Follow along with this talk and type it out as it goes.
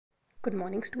Good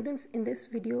morning students. In this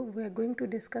video we are going to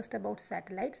discuss about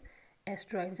satellites,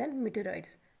 asteroids and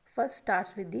meteoroids. First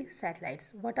starts with the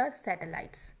satellites. What are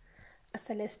satellites? A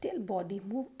celestial body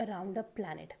move around a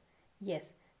planet.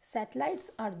 Yes, satellites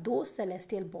are those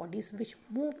celestial bodies which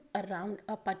move around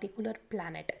a particular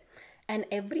planet, and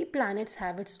every planet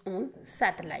have its own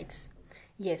satellites.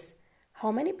 Yes,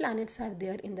 how many planets are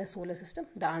there in the solar system?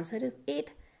 The answer is 8.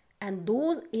 And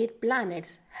those 8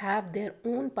 planets have their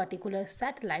own particular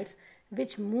satellites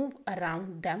which move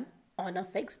around them on a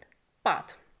fixed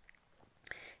path.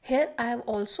 Here I have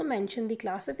also mentioned the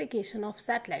classification of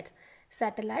satellites.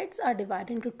 Satellites are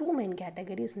divided into two main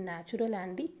categories, natural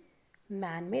and the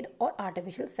man-made or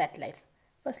artificial satellites.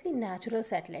 Firstly, natural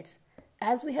satellites.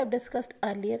 As we have discussed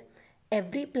earlier,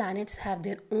 every planets have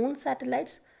their own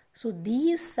satellites. So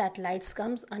these satellites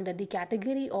comes under the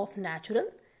category of natural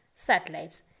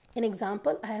satellites. In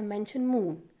example, I have mentioned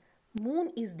Moon.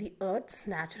 Moon is the Earth's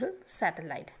natural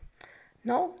satellite.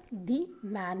 Now, the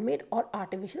man-made or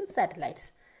artificial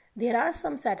satellites. There are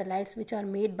some satellites which are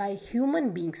made by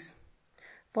human beings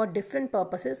for different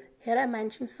purposes. Here I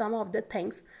mentioned some of the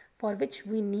things for which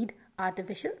we need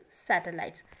artificial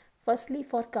satellites. Firstly,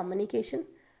 for communication,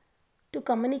 to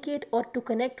communicate or to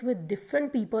connect with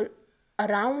different people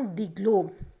around the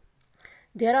globe.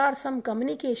 There are some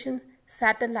communication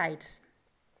satellites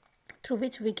through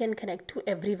which we can connect to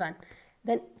everyone.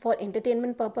 Then for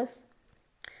entertainment purpose,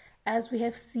 as we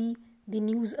have seen the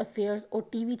news affairs or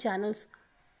TV channels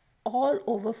all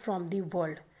over from the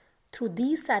world. Through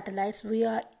these satellites we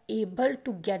are able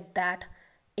to get that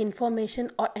information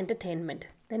or entertainment.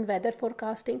 Then weather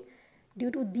forecasting,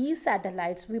 due to these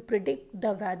satellites we predict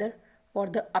the weather for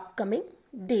the upcoming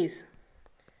days.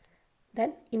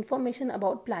 Then information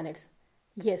about planets.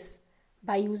 Yes,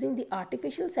 by using the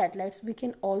artificial satellites, we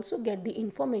can also get the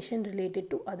information related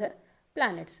to other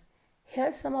planets. Here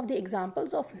are some of the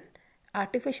examples of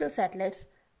artificial satellites: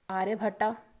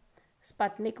 Aryabhatta,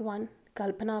 Sputnik 1,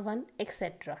 Kalpana 1,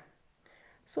 etc.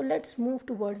 So let's move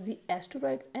towards the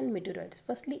asteroids and meteoroids.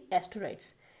 Firstly,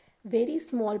 asteroids. Very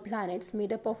small planets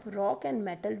made up of rock and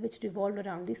metal which revolve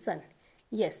around the sun.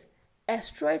 Yes,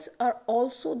 asteroids are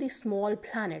also the small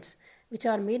planets which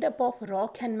are made up of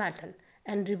rock and metal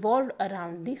and revolved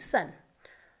around the sun.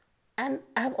 And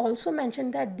I have also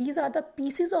mentioned that these are the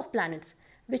pieces of planets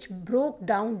which broke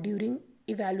down during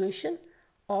evaluation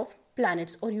of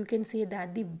planets, or you can say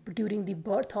that during the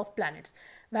birth of planets.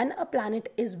 When a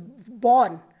planet is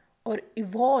born or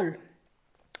evolved,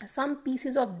 some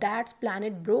pieces of that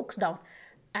planet breaks down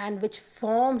and which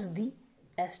forms the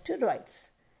asteroids.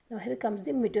 Now here comes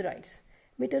the meteoroids.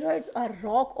 Meteoroids are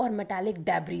rock or metallic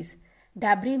debris.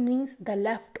 Debris means the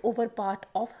leftover part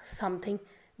of something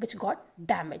which got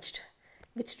damaged,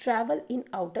 which travel in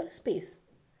outer space.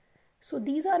 So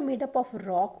these are made up of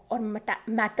rock or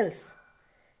metals.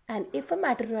 And if a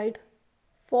meteoroid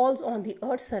falls on the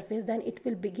Earth's surface, then it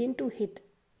will begin to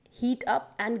heat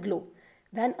up and glow.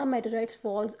 When a meteoroid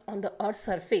falls on the Earth's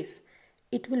surface,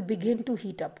 it will begin to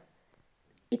heat up.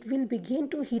 It will begin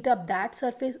to heat up that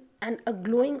surface, and a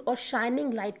glowing or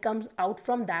shining light comes out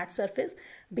from that surface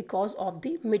because of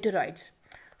the meteoroids.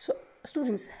 So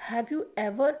students, have you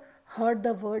ever heard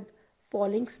the word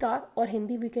falling star, or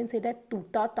Hindi we can say that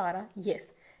tuta tara?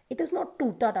 Yes, it is not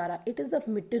tuta tara, it is a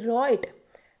meteoroid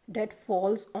that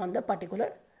falls on the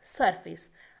particular surface.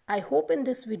 I hope in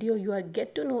this video you are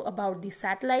get to know about the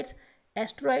satellites,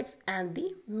 asteroids and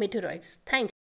the meteoroids. Thank you.